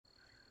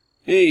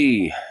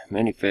Hey,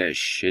 many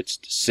fish. It's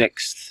the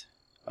 6th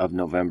of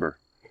November,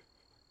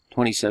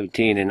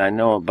 2017, and I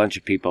know a bunch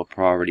of people have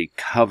already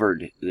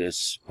covered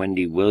this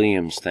Wendy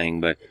Williams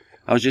thing, but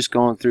I was just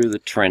going through the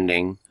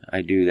trending.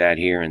 I do that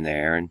here and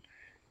there, and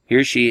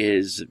here she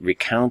is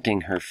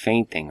recounting her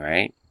fainting,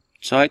 right?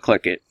 So I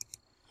click it,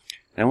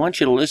 and I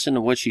want you to listen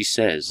to what she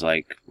says,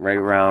 like right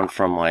around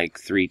from like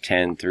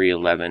 3:10,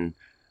 3:11,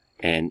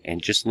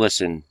 and just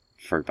listen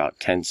for about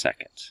 10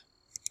 seconds.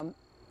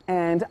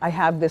 And I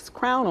have this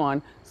crown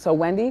on. So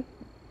Wendy,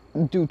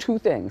 do two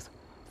things.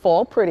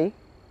 Fall pretty,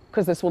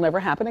 because this will never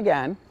happen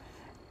again,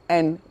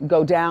 and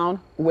go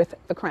down with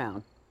the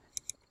crown.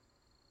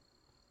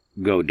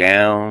 Go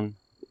down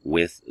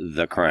with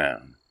the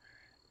crown.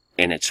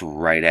 And it's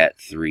right at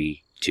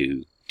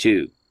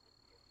 3:22.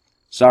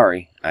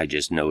 Sorry, I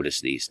just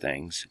noticed these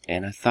things,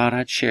 and I thought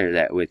I'd share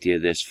that with you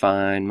this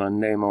fine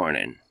Monday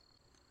morning.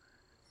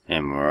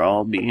 And we're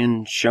all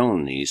being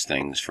shown these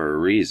things for a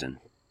reason.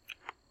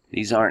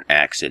 These aren't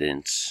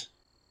accidents.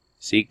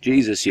 Seek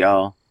Jesus,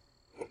 y'all.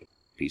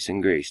 Peace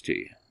and grace to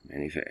you,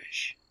 many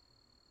fish.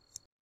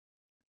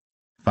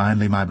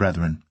 Finally, my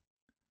brethren,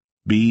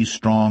 be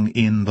strong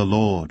in the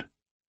Lord,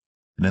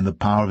 and in the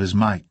power of his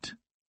might.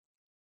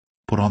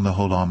 Put on the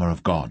whole armor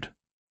of God,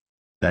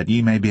 that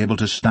ye may be able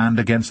to stand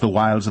against the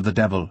wiles of the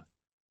devil.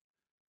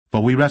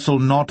 For we wrestle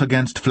not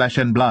against flesh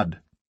and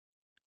blood,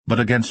 but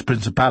against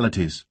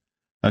principalities,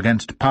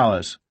 against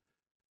powers,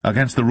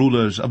 against the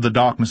rulers of the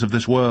darkness of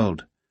this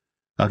world,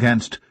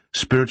 against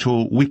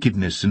spiritual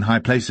wickedness in high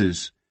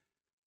places.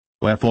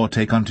 Wherefore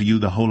take unto you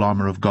the whole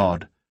armor of God,